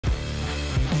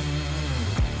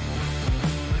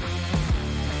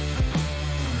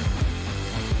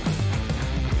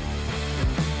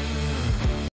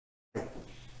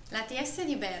L'ATS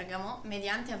di Bergamo,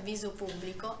 mediante avviso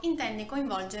pubblico, intende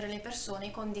coinvolgere le persone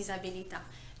con disabilità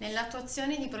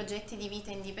nell'attuazione di progetti di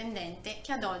vita indipendente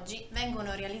che ad oggi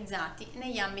vengono realizzati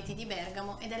negli ambiti di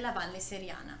Bergamo e della Valle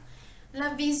Seriana.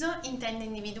 L'avviso intende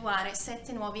individuare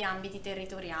 7 nuovi ambiti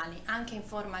territoriali, anche in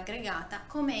forma aggregata,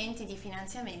 come enti di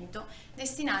finanziamento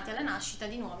destinati alla nascita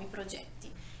di nuovi progetti.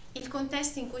 Il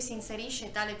contesto in cui si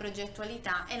inserisce tale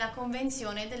progettualità è la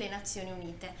Convenzione delle Nazioni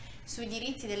Unite sui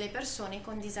diritti delle persone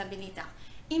con disabilità,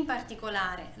 in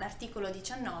particolare l'articolo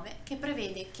 19 che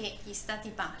prevede che gli Stati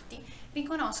parti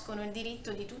riconoscono il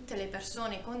diritto di tutte le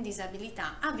persone con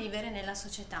disabilità a vivere nella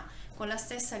società con la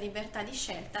stessa libertà di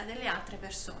scelta delle altre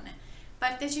persone.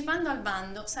 Partecipando al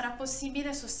bando sarà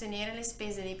possibile sostenere le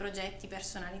spese dei progetti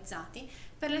personalizzati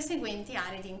per le seguenti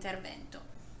aree di intervento.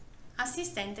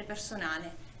 Assistente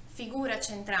personale, figura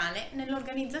centrale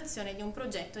nell'organizzazione di un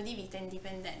progetto di vita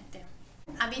indipendente.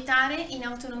 Abitare in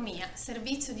autonomia,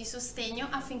 servizio di sostegno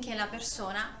affinché la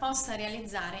persona possa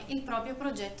realizzare il proprio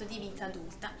progetto di vita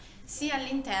adulta, sia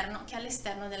all'interno che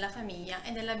all'esterno della famiglia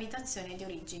e dell'abitazione di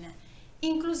origine.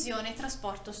 Inclusione e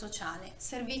trasporto sociale,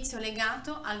 servizio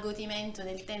legato al godimento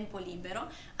del tempo libero,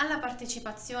 alla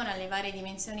partecipazione alle varie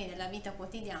dimensioni della vita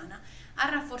quotidiana,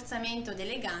 al rafforzamento dei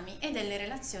legami e delle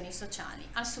relazioni sociali,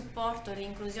 al supporto e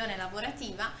all'inclusione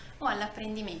lavorativa o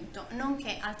all'apprendimento,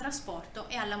 nonché al trasporto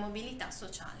e alla mobilità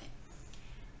sociale.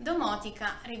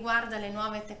 Domotica riguarda le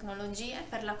nuove tecnologie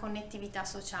per la connettività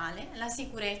sociale, la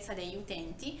sicurezza degli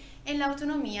utenti e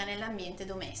l'autonomia nell'ambiente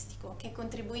domestico, che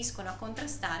contribuiscono a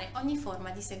contrastare ogni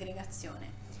forma di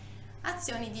segregazione.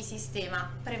 Azioni di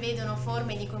sistema prevedono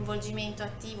forme di coinvolgimento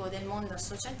attivo del mondo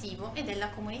associativo e della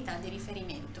comunità di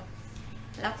riferimento.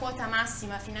 La quota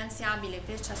massima finanziabile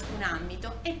per ciascun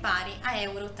ambito è pari a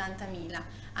 €80.000,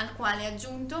 al quale è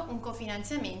aggiunto un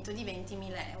cofinanziamento di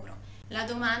 €20.000. La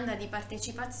domanda di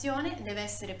partecipazione deve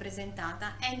essere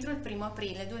presentata entro il 1°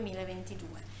 aprile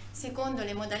 2022, secondo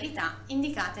le modalità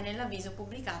indicate nell'avviso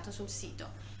pubblicato sul sito.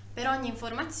 Per ogni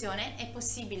informazione è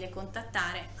possibile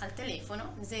contattare al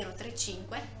telefono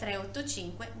 035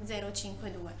 385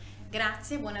 052.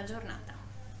 Grazie e buona giornata.